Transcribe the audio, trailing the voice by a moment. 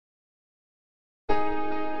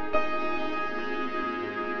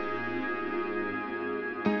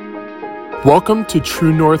Welcome to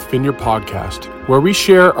True North Vineyard Podcast, where we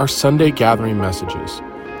share our Sunday gathering messages.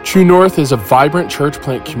 True North is a vibrant church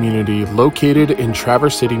plant community located in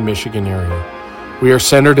Traverse City, Michigan area. We are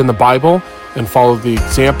centered in the Bible and follow the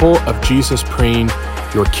example of Jesus praying,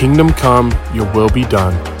 "Your kingdom come, your will be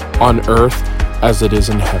done, on earth as it is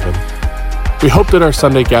in heaven." We hope that our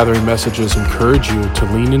Sunday gathering messages encourage you to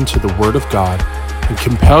lean into the Word of God and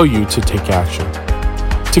compel you to take action.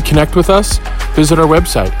 To connect with us, visit our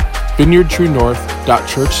website,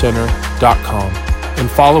 vineyardtruenorth.churchcenter.com, and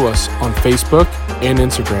follow us on Facebook and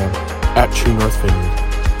Instagram at True North Vineyard.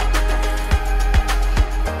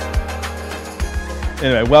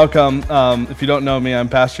 Anyway, welcome. If you don't know me, I'm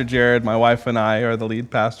Pastor Jared. My wife and I are the lead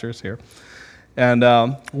pastors here. And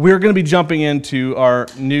we're going to be jumping into our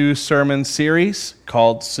new sermon series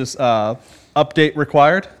called Update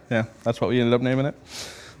Required. Yeah, that's what we ended up naming it.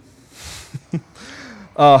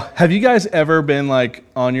 Have you guys ever been like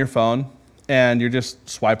on your phone and you're just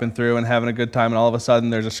swiping through and having a good time, and all of a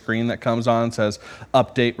sudden there's a screen that comes on and says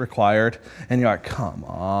update required, and you're like, come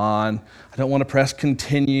on, I don't want to press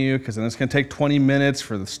continue because then it's going to take 20 minutes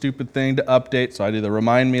for the stupid thing to update, so I do the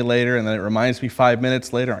remind me later, and then it reminds me 5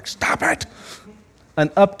 minutes later. I'm like, stop it! An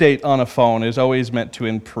update on a phone is always meant to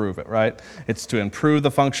improve it, right? It's to improve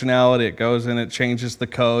the functionality. It goes in, it changes the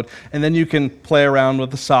code, and then you can play around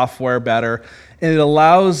with the software better, and it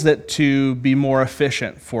allows it to be more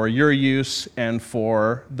efficient for your use and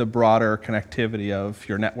for the broader connectivity of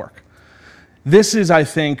your network. This is, I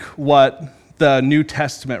think, what the New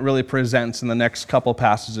Testament really presents in the next couple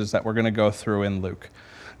passages that we're going to go through in Luke.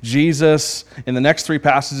 Jesus, in the next three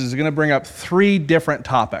passages, is going to bring up three different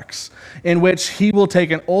topics in which he will take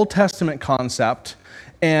an Old Testament concept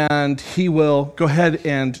and he will go ahead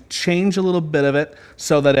and change a little bit of it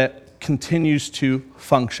so that it continues to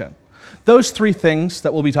function. Those three things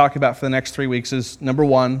that we'll be talking about for the next 3 weeks is, number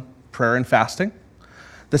one, prayer and fasting.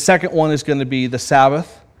 The second one is going to be the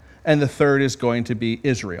Sabbath, and the third is going to be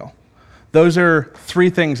Israel. Those are three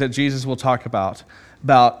things that Jesus will talk about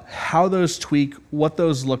how those tweak, what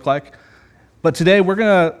those look like. But today we're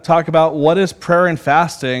going to talk about what is prayer and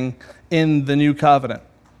fasting in the new covenant.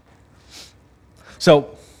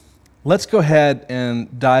 So let's go ahead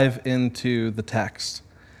and dive into the text.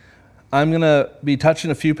 I'm going to be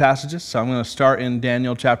touching a few passages, so I'm going to start in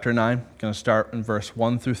Daniel chapter 9. I'm going to start in verse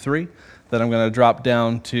 1 through 3. Then I'm going to drop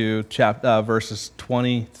down to verses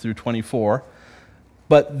 20 through 24.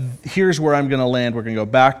 But here's where I'm going to land. We're going to go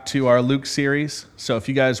back to our Luke series. So if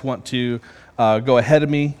you guys want to go ahead of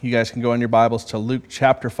me, you guys can go in your Bibles to Luke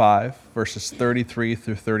chapter 5, verses 33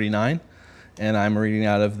 through 39. And I'm reading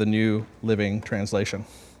out of the New Living Translation.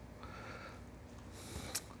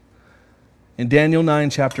 In Daniel 9,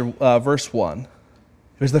 verse 1, it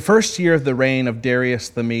was the first year of the reign of Darius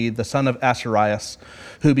the Mede, the son of Ahasuerus,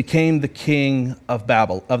 who became the king of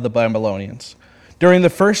the Babylonians. During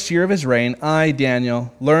the first year of his reign, I,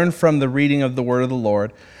 Daniel, learned from the reading of the word of the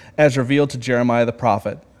Lord, as revealed to Jeremiah the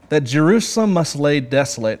prophet, that Jerusalem must lay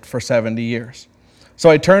desolate for 70 years.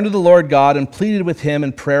 So I turned to the Lord God and pleaded with him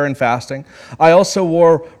in prayer and fasting. I also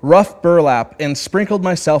wore rough burlap and sprinkled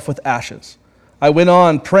myself with ashes. I went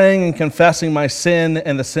on praying and confessing my sin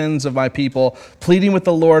and the sins of my people, pleading with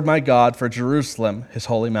the Lord my God for Jerusalem, his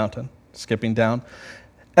holy mountain. Skipping down.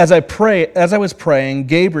 As I was praying,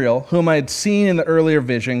 Gabriel, whom I had seen in the earlier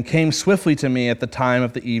vision, came swiftly to me at the time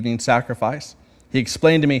of the evening sacrifice. He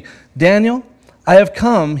explained to me, "Daniel, I have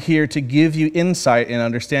come here to give you insight and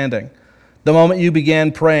understanding. The moment you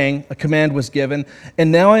began praying, a command was given,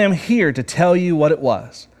 and now I am here to tell you what it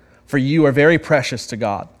was, for you are very precious to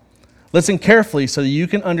God. Listen carefully so that you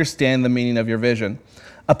can understand the meaning of your vision.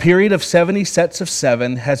 A period of 70 sets of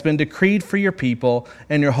 7 has been decreed for your people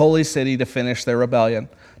and your holy city to finish their rebellion,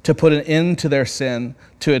 to put an end to their sin,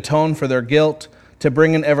 to atone for their guilt, to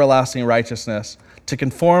bring in everlasting righteousness, to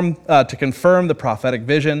confirm the prophetic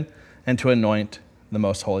vision, and to anoint the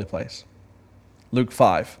most holy place." Luke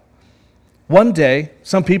 5. One day,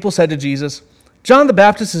 some people said to Jesus, "John the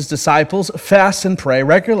Baptist's disciples fast and pray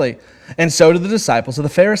regularly, and so do the disciples of the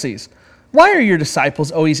Pharisees. Why are your disciples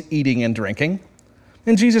always eating and drinking?"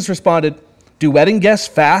 And Jesus responded, "Do wedding guests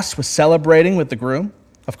fast with celebrating with the groom?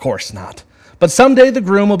 Of course not. But someday the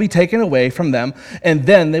groom will be taken away from them, and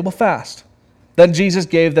then they will fast." Then Jesus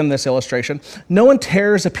gave them this illustration. "No one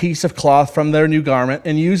tears a piece of cloth from their new garment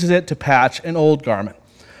and uses it to patch an old garment.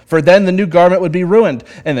 For then the new garment would be ruined,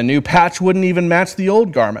 and the new patch wouldn't even match the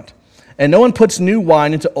old garment. And no one puts new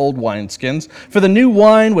wine into old wineskins, for the new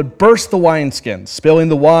wine would burst the wineskins, spilling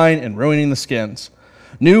the wine and ruining the skins.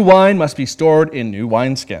 New wine must be stored in new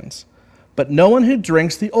wineskins. But no one who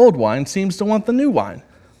drinks the old wine seems to want the new wine.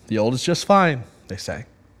 The old is just fine," they say.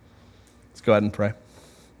 Let's go ahead and pray.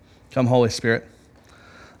 Come, Holy Spirit.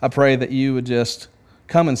 I pray that you would just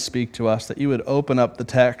come and speak to us, that you would open up the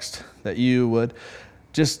text, that you would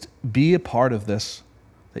just be a part of this,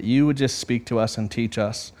 that you would just speak to us and teach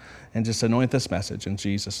us and just anoint this message in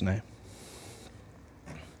Jesus' name.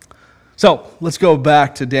 So let's go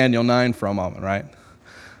back to Daniel 9 for a moment, right?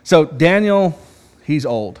 So Daniel, he's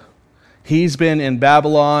old. He's been in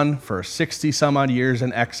Babylon for 60 some odd years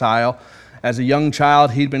in exile. As a young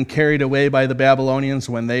child, he'd been carried away by the Babylonians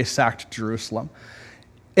when they sacked Jerusalem.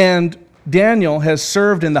 And Daniel has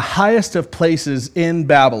served in the highest of places in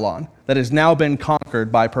Babylon that has now been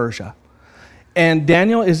conquered by Persia. And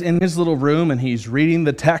Daniel is in his little room and he's reading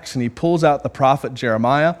the text and he pulls out the prophet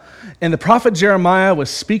Jeremiah. And the prophet Jeremiah was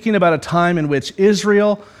speaking about a time in which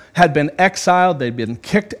Israel had been exiled. They'd been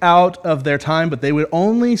kicked out of their time, but they were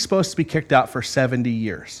only supposed to be kicked out for 70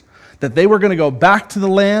 years. That they were going to go back to the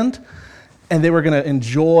land and they were going to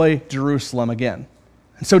enjoy Jerusalem again.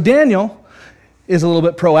 And so Daniel is a little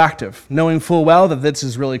bit proactive. Knowing full well that this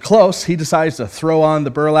is really close, he decides to throw on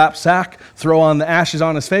the burlap sack, throw on the ashes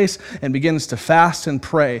on his face, and begins to fast and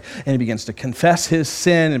pray. And he begins to confess his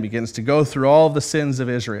sin and begins to go through all the sins of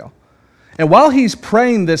Israel. And while he's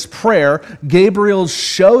praying this prayer, Gabriel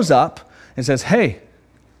shows up and says, hey,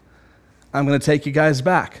 I'm going to take you guys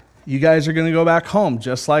back. You guys are going to go back home,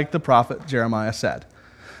 just like the prophet Jeremiah said.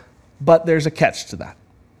 But there's a catch to that.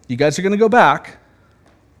 You guys are going to go back,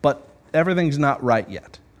 but everything's not right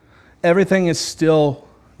yet. Everything is still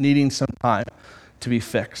needing some time to be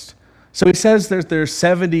fixed. So he says there's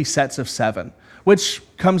 70 sets of 7, which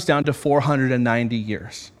comes down to 490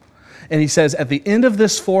 years. And he says at the end of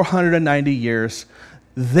this 490 years,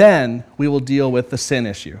 then we will deal with the sin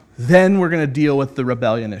issue. Then we're going to deal with the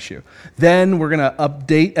rebellion issue. Then we're going to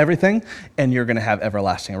update everything, and you're going to have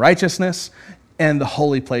everlasting righteousness, and the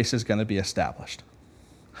holy place is going to be established.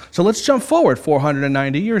 So let's jump forward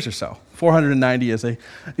 490 years or so. 490 is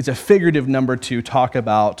a figurative number to talk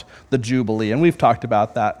about the Jubilee, and we've talked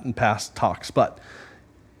about that in past talks, but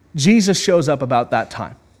Jesus shows up about that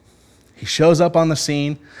time. He shows up on the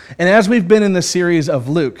scene, and as we've been in the series of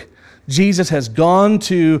Luke, Jesus has gone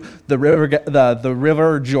to the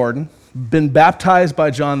river Jordan, been baptized by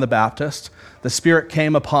John the Baptist, the Spirit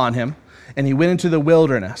came upon him, and he went into the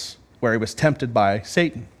wilderness where he was tempted by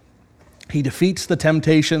Satan. He defeats the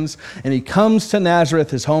temptations, and he comes to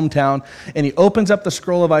Nazareth, his hometown, and he opens up the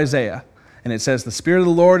scroll of Isaiah. And it says, the Spirit of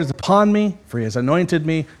the Lord is upon me, for he has anointed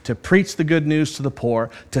me to preach the good news to the poor,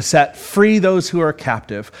 to set free those who are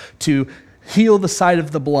captive, to heal the sight of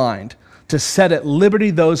the blind, to set at liberty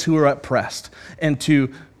those who are oppressed, and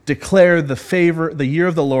to declare the year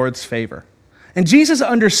of the Lord's favor. And Jesus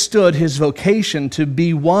understood his vocation to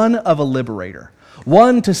be one of a liberator,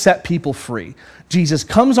 one to set people free. Jesus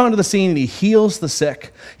comes onto the scene and he heals the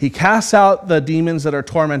sick. He casts out the demons that are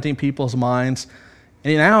tormenting people's minds.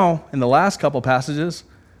 And now, in the last couple passages,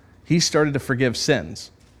 he started to forgive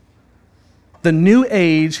sins. The new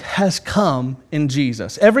age has come in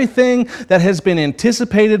Jesus. Everything that has been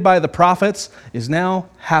anticipated by the prophets is now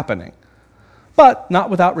happening, but not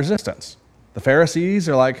without resistance. The Pharisees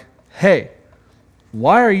are like, hey,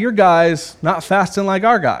 why are your guys not fasting like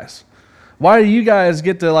our guys? Why do you guys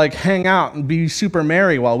get to hang out and be super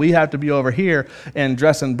merry while we have to be over here and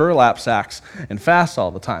dress in burlap sacks and fast all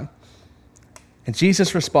the time? And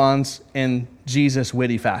Jesus responds in Jesus'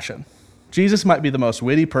 witty fashion. Jesus might be the most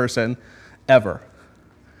witty person ever.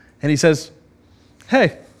 And he says,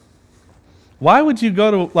 hey, why would you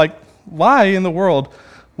go to, why in the world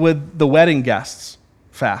would the wedding guests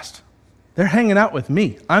fast? They're hanging out with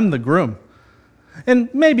me. I'm the groom.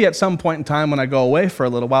 And maybe at some point in time when I go away for a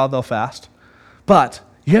little while, they'll fast. But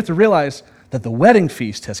you have to realize that the wedding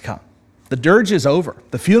feast has come. The dirge is over.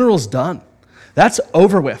 The funeral's done. That's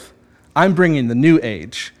over with. I'm bringing the new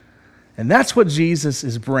age. And that's what Jesus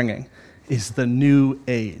is bringing, is the new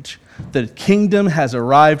age. The kingdom has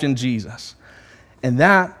arrived in Jesus. And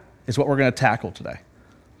that is what we're going to tackle today.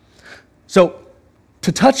 So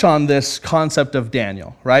to touch on this concept of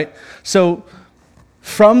Daniel, right? So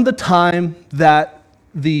from the time that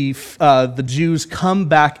the Jews come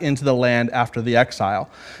back into the land after the exile,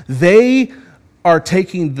 they are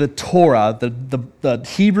taking the Torah, the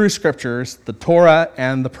Hebrew scriptures, the Torah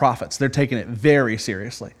and the prophets. They're taking it very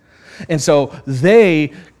seriously. And so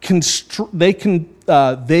they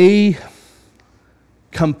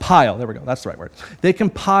compile, there we go, that's the right word. They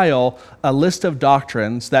compile a list of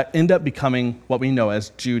doctrines that end up becoming what we know as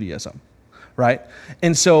Judaism, right?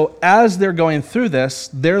 And so as they're going through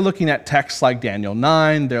this, they're looking at texts like Daniel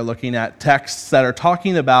 9, they're looking at texts that are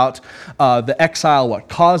talking about the exile, what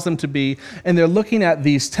caused them to be, and they're looking at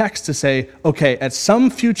these texts to say, okay, at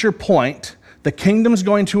some future point, the kingdom's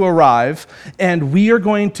going to arrive, and we are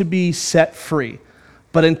going to be set free.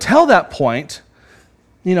 But until that point,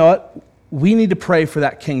 you know what? We need to pray for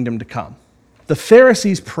that kingdom to come. The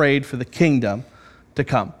Pharisees prayed for the kingdom to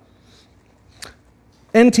come.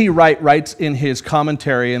 N.T. Wright writes in his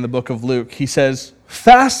commentary in the book of Luke, he says,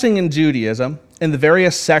 fasting in Judaism, in the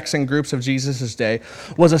various sects and groups of Jesus' day,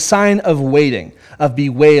 was a sign of waiting, of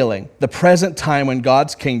bewailing, the present time when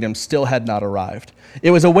God's kingdom still had not arrived.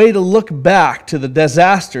 It was a way to look back to the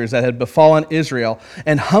disasters that had befallen Israel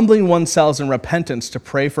and humbling oneself in repentance to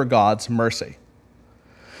pray for God's mercy.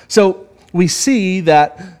 So we see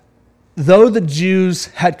that though the Jews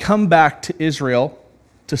had come back to Israel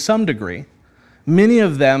to some degree, many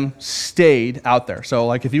of them stayed out there. So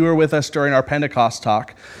like if you were with us during our Pentecost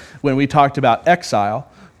talk, when we talked about exile,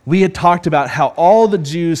 we had talked about how all the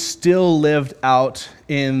Jews still lived out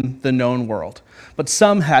in the known world, but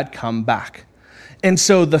some had come back. And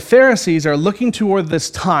so the Pharisees are looking toward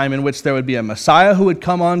this time in which there would be a Messiah who would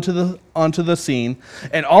come onto the scene,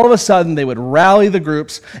 and all of a sudden they would rally the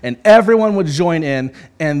groups, and everyone would join in,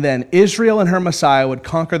 and then Israel and her Messiah would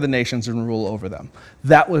conquer the nations and rule over them.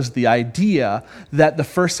 That was the idea that the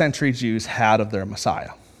first century Jews had of their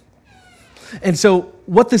Messiah. And so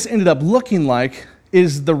what this ended up looking like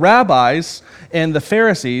is the rabbis and the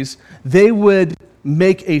Pharisees, they would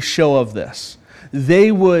make a show of this.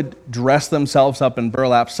 They would dress themselves up in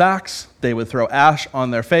burlap sacks, they would throw ash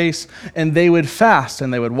on their face, and they would fast,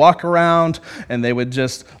 and they would walk around, and they would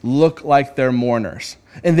just look like they're mourners.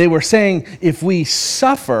 And they were saying, if we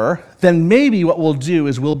suffer, then maybe what we'll do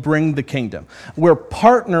is we'll bring the kingdom. We're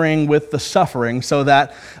partnering with the suffering so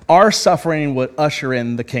that our suffering would usher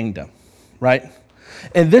in the kingdom, right?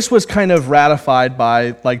 And this was kind of ratified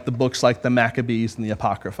by like the books like the Maccabees and the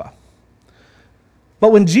Apocrypha.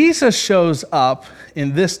 But when Jesus shows up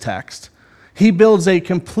in this text, he builds a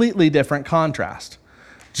completely different contrast.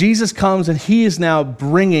 Jesus comes and he is now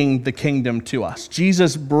bringing the kingdom to us.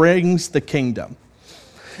 Jesus brings the kingdom.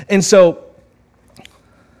 And so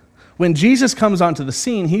when Jesus comes onto the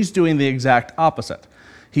scene, he's doing the exact opposite.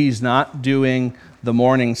 He's not doing the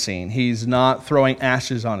mourning scene. He's not throwing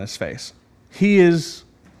ashes on his face. He is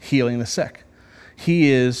healing the sick. He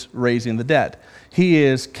is raising the dead. He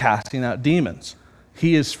is casting out demons.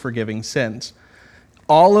 He is forgiving sins.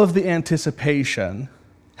 All of the anticipation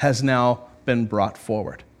has now been brought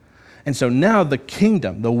forward. And so now the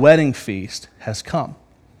kingdom, the wedding feast, has come.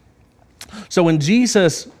 So when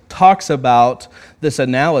Jesus talks about this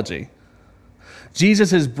analogy,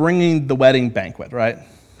 Jesus is bringing the wedding banquet, right?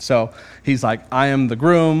 So he's like, I am the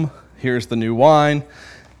groom, here's the new wine.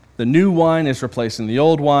 The new wine is replacing the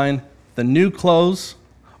old wine. The new clothes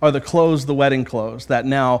are the wedding clothes that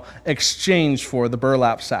now exchange for the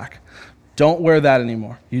burlap sack. Don't wear that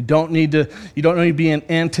anymore. You don't need to be in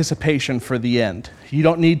anticipation for the end. You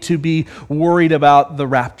don't need to be worried about the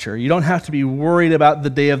rapture. You don't have to be worried about the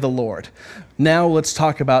day of the Lord. Now let's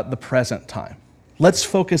talk about the present time. Let's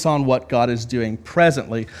focus on what God is doing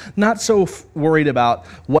presently, not so worried about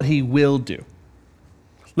what he will do.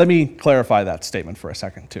 Let me clarify that statement for a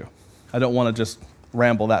second too. I don't want to just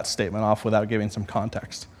ramble that statement off without giving some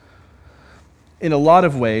context. In a lot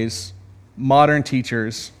of ways, modern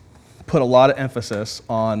teachers put a lot of emphasis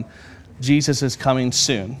on Jesus is coming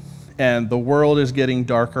soon, and the world is getting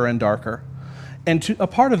darker and darker. And a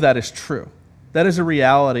part of that is true. That is a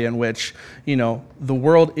reality in which, the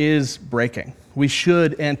world is breaking. We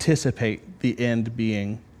should anticipate the end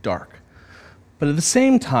being dark. But at the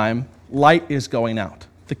same time, light is going out.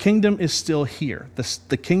 The kingdom is still here.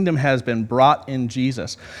 The kingdom has been brought in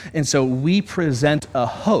Jesus. And so we present a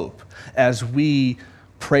hope as we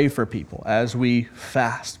pray for people, as we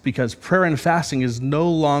fast, because prayer and fasting is no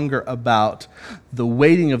longer about the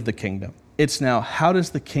waiting of the kingdom. It's now, how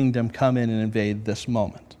does the kingdom come in and invade this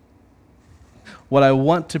moment? What I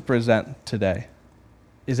want to present today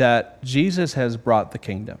is that Jesus has brought the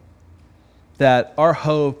kingdom, that our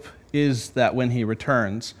hope is that when he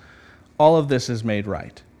returns, all of this is made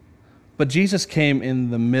right. But Jesus came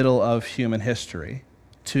in the middle of human history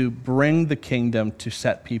to bring the kingdom to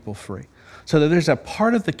set people free. So that there's a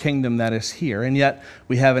part of the kingdom that is here, and yet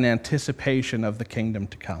we have an anticipation of the kingdom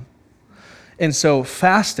to come. And so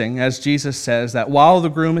fasting, as Jesus says, that while the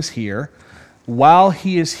groom is here, while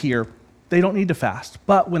he is here, they don't need to fast.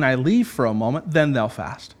 But when I leave for a moment, then they'll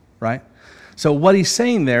fast, right? So what he's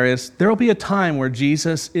saying there is there will be a time where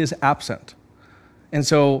Jesus is absent. And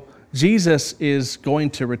so Jesus is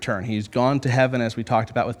going to return. He's gone to heaven, as we talked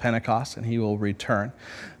about with Pentecost, and he will return.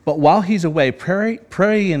 But while he's away,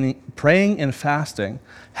 praying and fasting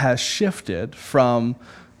has shifted from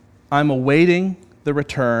I'm awaiting the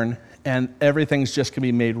return and everything's just going to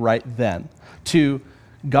be made right then, to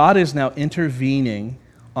God is now intervening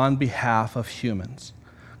on behalf of humans.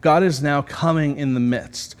 God is now coming in the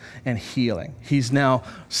midst and healing. He's now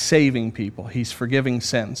saving people. He's forgiving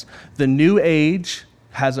sins. The new age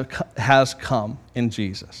has come in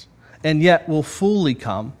Jesus, and yet will fully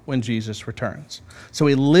come when Jesus returns. So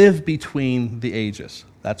we live between the ages.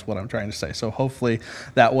 That's what I'm trying to say. So hopefully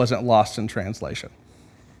that wasn't lost in translation.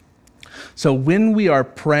 So when we are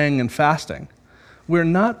praying and fasting, we're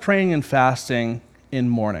not praying and fasting in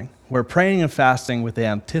mourning. We're praying and fasting with the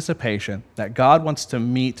anticipation that God wants to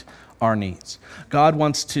meet our needs. God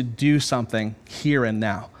wants to do something here and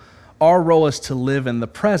now. Our role is to live in the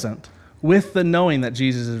present with the knowing that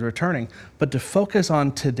Jesus is returning, but to focus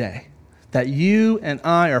on today, that you and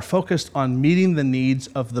I are focused on meeting the needs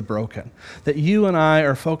of the broken, that you and I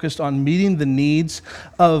are focused on meeting the needs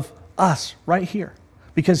of us right here,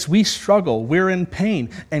 because we struggle, we're in pain,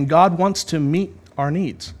 and God wants to meet our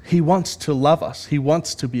needs. He wants to love us. He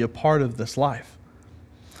wants to be a part of this life.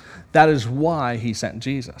 That is why he sent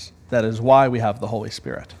Jesus. That is why we have the Holy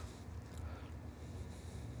Spirit.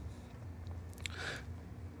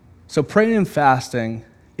 So praying and fasting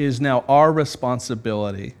is now our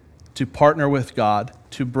responsibility to partner with God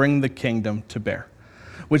to bring the kingdom to bear,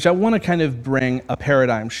 which I want to kind of bring a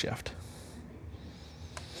paradigm shift.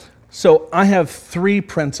 So I have 3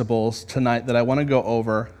 principles tonight that I want to go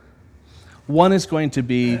over. One is going to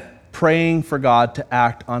be praying for God to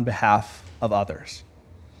act on behalf of others.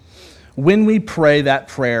 When we pray that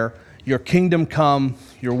prayer, your kingdom come,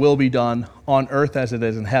 your will be done on earth as it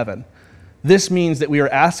is in heaven, this means that we are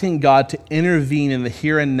asking God to intervene in the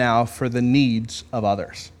here and now for the needs of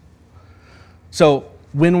others. So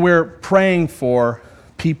when we're praying for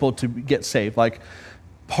people to get saved, like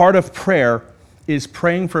part of prayer is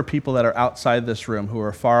praying for people that are outside this room, who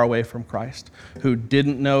are far away from Christ, who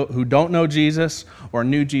don't know Jesus or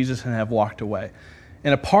knew Jesus and have walked away.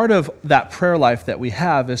 And a part of that prayer life that we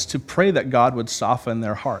have is to pray that God would soften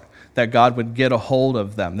their heart, that God would get a hold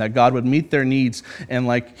of them, that God would meet their needs, and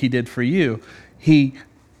like he did for you, he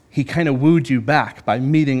kind of wooed you back by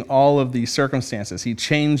meeting all of these circumstances. He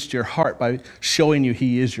changed your heart by showing you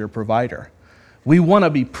he is your provider. We want to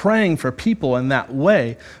be praying for people in that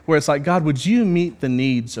way, where it's like, God, would you meet the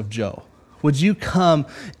needs of Joe? Would you come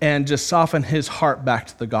and just soften his heart back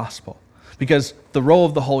to the gospel? Because the role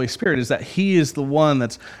of the Holy Spirit is that he is the one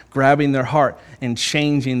that's grabbing their heart and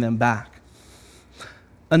changing them back.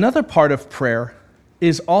 Another part of prayer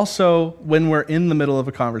is also when we're in the middle of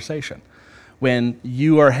a conversation, when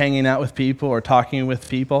you are hanging out with people or talking with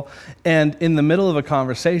people, and in the middle of a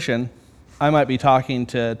conversation, I might be talking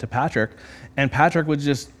to Patrick, and Patrick would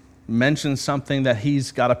just mention something that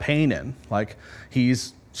he's got a pain in, like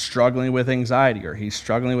he's struggling with anxiety, or he's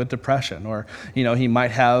struggling with depression, or he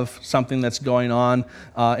might have something that's going on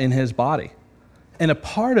in his body. And a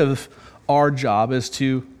part of our job is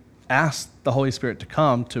to ask the Holy Spirit to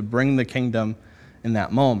come to bring the kingdom in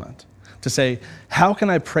that moment, to say, how can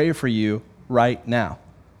I pray for you right now?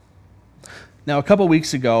 Now, a couple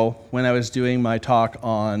weeks ago, when I was doing my talk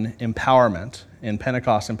on empowerment, in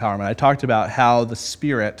Pentecost empowerment, I talked about how the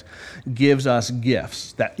Spirit gives us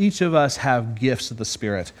gifts, that each of us have gifts of the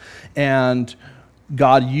Spirit, and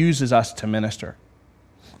God uses us to minister.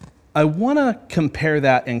 I want to compare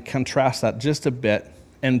that and contrast that just a bit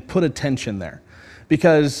and put a tension there.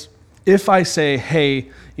 Because if I say, hey,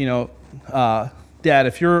 Dad,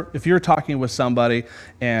 if you're talking with somebody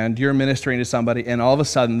and you're ministering to somebody, and all of a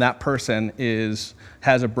sudden that person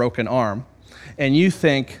has a broken arm, and you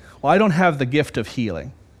think, well, I don't have the gift of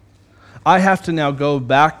healing. I have to now go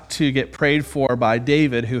back to get prayed for by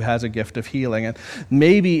David, who has a gift of healing. And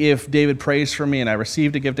maybe if David prays for me and I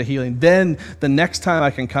received a gift of healing, then the next time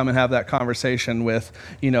I can come and have that conversation with,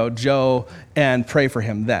 Joe and pray for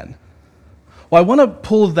him then. Well, I want to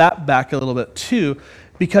pull that back a little bit too,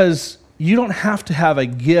 because you don't have to have a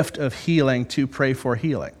gift of healing to pray for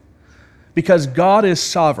healing, because God is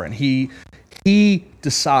sovereign. He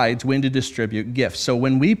decides when to distribute gifts. So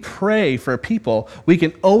when we pray for people, we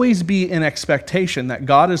can always be in expectation that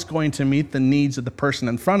God is going to meet the needs of the person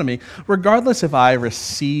in front of me, regardless if I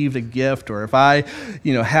received a gift or if I,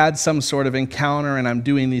 had some sort of encounter and I'm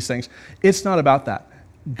doing these things. It's not about that.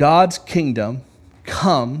 God's kingdom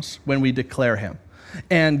comes when we declare him,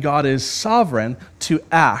 and God is sovereign to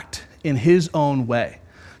act in his own way.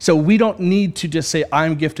 So we don't need to just say,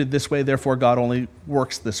 I'm gifted this way, therefore God only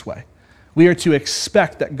works this way. We are to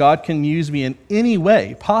expect that God can use me in any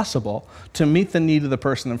way possible to meet the need of the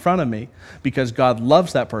person in front of me because God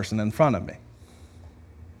loves that person in front of me.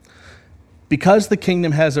 Because the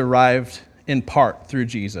kingdom has arrived in part through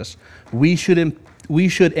Jesus, we should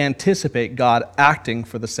anticipate God acting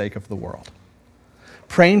for the sake of the world.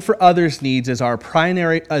 Praying for others' needs is our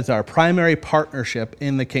primary partnership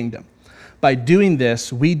in the kingdom. By doing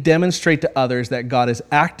this, we demonstrate to others that God is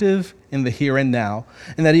active in the here and now,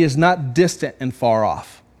 and that he is not distant and far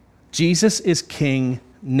off. Jesus is king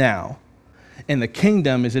now, and the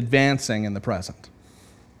kingdom is advancing in the present.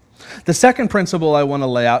 The second principle I want to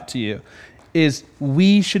lay out to you is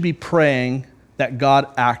we should be praying that God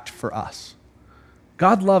act for us.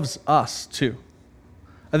 God loves us too.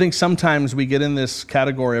 I think sometimes we get in this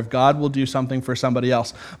category of God will do something for somebody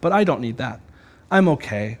else, but I don't need that. I'm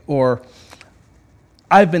okay. Or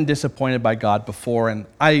I've been disappointed by God before, and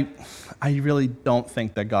I really don't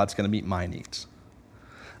think that God's going to meet my needs.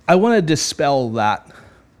 I want to dispel that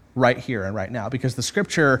right here and right now because the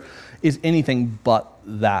scripture is anything but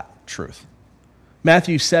that truth.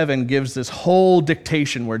 Matthew 7 gives this whole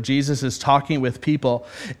dictation where Jesus is talking with people,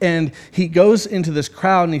 and he goes into this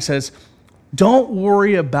crowd and he says, don't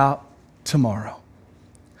worry about tomorrow.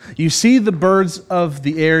 You see the birds of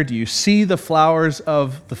the air? Do you see the flowers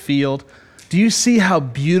of the field? Do you see how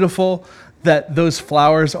beautiful that those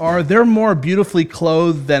flowers are? They're more beautifully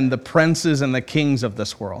clothed than the princes and the kings of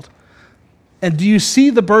this world. And do you see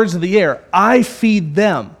the birds of the air? I feed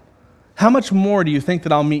them. How much more do you think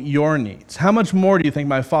that I'll meet your needs? How much more do you think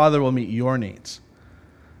my Father will meet your needs?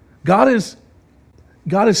 God is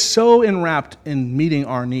so enwrapped in meeting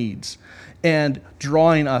our needs and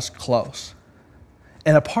drawing us close.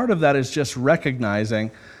 And a part of that is just recognizing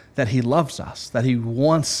that he loves us, that he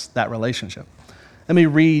wants that relationship. Let me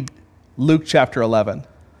read Luke chapter 11.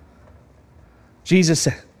 Jesus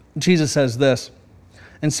says this,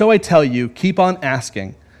 and so I tell you, keep on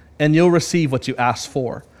asking, and you'll receive what you ask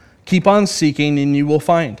for. Keep on seeking, and you will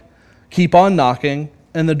find. Keep on knocking,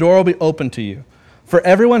 and the door will be open to you. For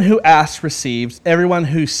everyone who asks receives, everyone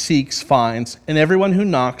who seeks finds, and everyone who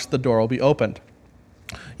knocks, the door will be opened.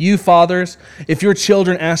 You fathers, if your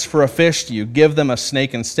children ask for a fish, do you give them a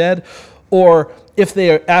snake instead? Or if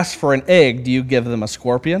they ask for an egg, do you give them a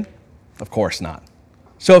scorpion? Of course not.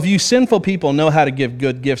 So if you sinful people know how to give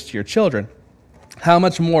good gifts to your children, how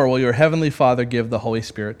much more will your heavenly Father give the Holy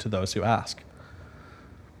Spirit to those who ask?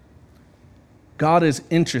 God is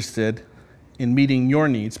interested in meeting your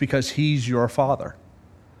needs because he's your Father.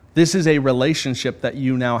 This is a relationship that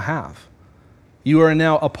you now have. You are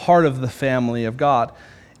now a part of the family of God.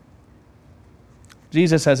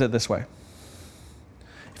 Jesus says it this way.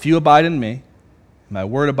 If you abide in me, my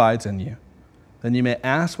word abides in you, then you may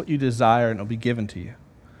ask what you desire and it will be given to you.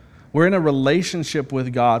 We're in a relationship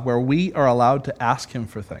with God where we are allowed to ask him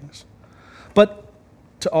for things. But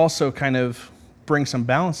to also kind of bring some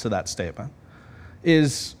balance to that statement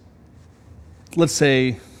is, let's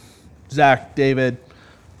say, Zach, David,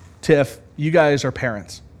 Tiff, you guys are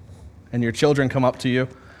parents, and your children come up to you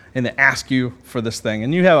and they ask you for this thing,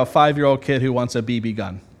 and you have a 5-year-old kid who wants a BB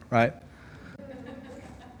gun, right?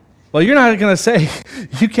 Well, you're not going to say,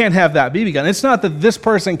 you can't have that BB gun. It's not that this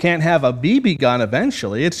person can't have a BB gun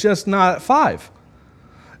eventually. It's just not at 5.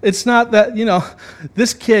 It's not that,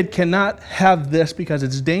 this kid cannot have this because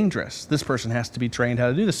it's dangerous. This person has to be trained how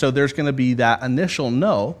to do this. So there's going to be that initial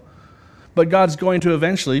no, but God's going to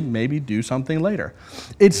eventually maybe do something later.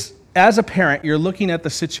 It's, as a parent, you're looking at the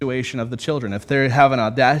situation of the children. If they have an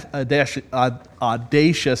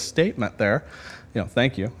audacious statement there,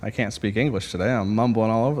 thank you. I can't speak English today. I'm mumbling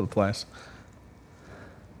all over the place.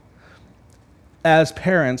 As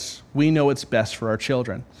parents, we know what's best for our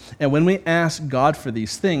children. And when we ask God for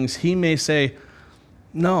these things, he may say,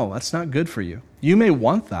 no, that's not good for you. You may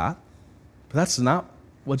want that, but that's not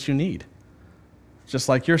what you need. Just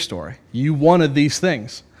like your story. You wanted these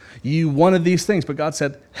things. But God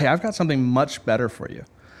said, hey, I've got something much better for you.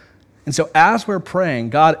 And so as we're praying,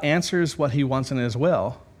 God answers what he wants in his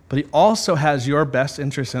will, but he also has your best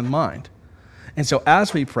interest in mind. And so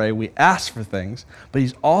as we pray, we ask for things, but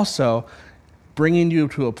he's also bringing you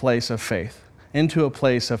to a place of faith, into a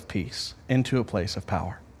place of peace, into a place of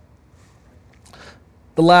power.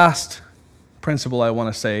 The last principle I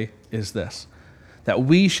want to say is this, that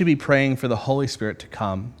we should be praying for the Holy Spirit to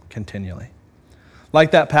come continually.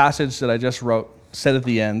 Like that passage that I just said at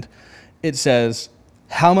the end, it says,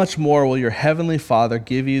 how much more will your heavenly Father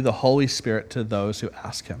give you the Holy Spirit to those who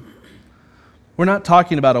ask him? We're not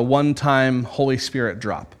talking about a one-time Holy Spirit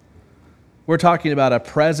drop. We're talking about a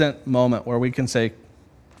present moment where we can say,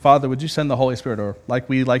 Father, would you send the Holy Spirit? Or like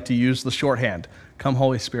we like to use the shorthand, come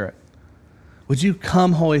Holy Spirit. Would you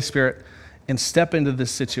come, Holy Spirit, and step into this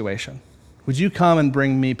situation? Would you come and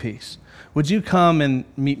bring me peace? Would you come and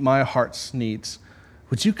meet my heart's needs?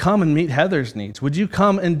 Would you come and meet Heather's needs? Would you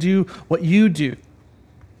come and do what you do?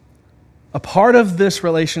 A part of this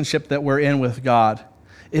relationship that we're in with God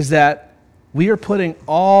is that we are putting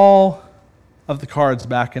all of the cards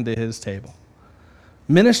back into his table.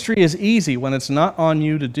 Ministry is easy when it's not on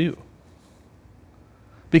you to do.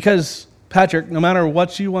 Because, Patrick, no matter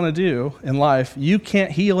what you want to do in life, you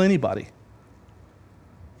can't heal anybody.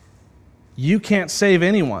 You can't save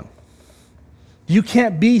anyone. You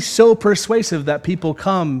can't be so persuasive that people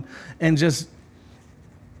come and just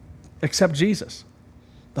accept Jesus.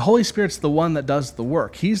 The Holy Spirit's the one that does the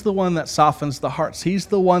work. He's the one that softens the hearts. He's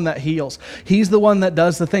the one that heals. He's the one that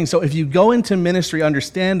does the thing. So if you go into ministry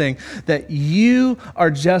understanding that you are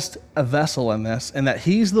just a vessel in this and that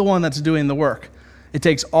he's the one that's doing the work, it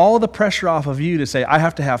takes all the pressure off of you to say, I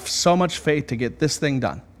have to have so much faith to get this thing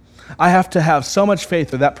done. I have to have so much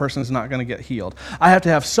faith that person is not going to get healed. I have to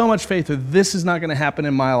have so much faith that this is not going to happen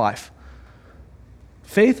in my life.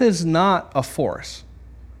 Faith is not a force.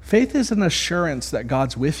 Faith is an assurance that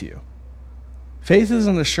God's with you. Faith is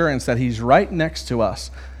an assurance that he's right next to us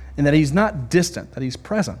and that he's not distant, that he's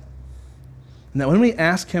present. And that when we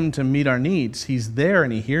ask him to meet our needs, he's there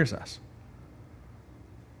and he hears us.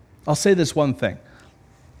 I'll say this one thing.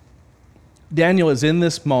 Daniel is in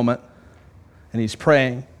this moment and he's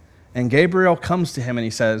praying, and Gabriel comes to him and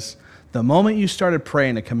he says, the moment you started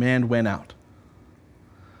praying, a command went out.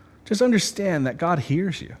 Just understand that God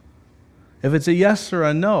hears you. If it's a yes or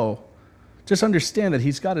a no, just understand that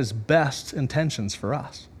he's got his best intentions for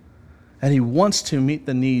us. And he wants to meet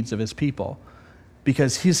the needs of his people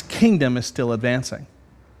because his kingdom is still advancing.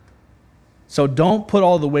 So don't put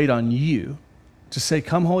all the weight on you. Just say,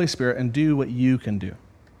 come Holy Spirit and do what you can do.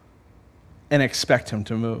 And expect him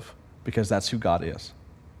to move because that's who God is.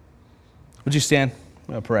 Would you stand? I'm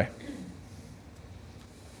going to pray.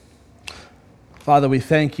 Father, we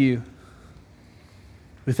thank you.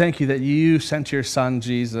 We thank you that you sent your son,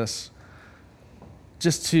 Jesus,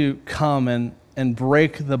 just to come and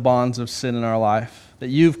break the bonds of sin in our life. That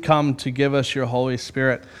you've come to give us your Holy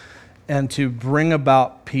Spirit and to bring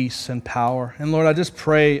about peace and power. And Lord, I just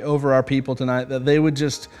pray over our people tonight that they would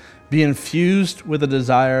just be infused with a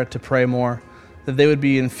desire to pray more, that they would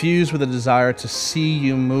be infused with a desire to see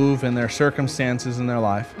you move in their circumstances in their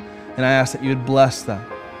life. And I ask that you would bless them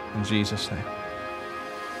in Jesus' name.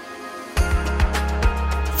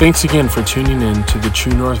 Thanks again for tuning in to the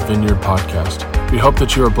True North Vineyard podcast. We hope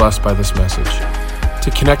that you are blessed by this message.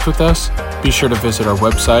 To connect with us, be sure to visit our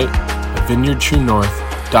website at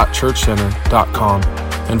vineyardtruenorth.churchcenter.com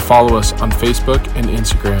and follow us on Facebook and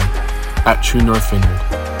Instagram at True North Vineyard.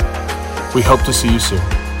 We hope to see you soon.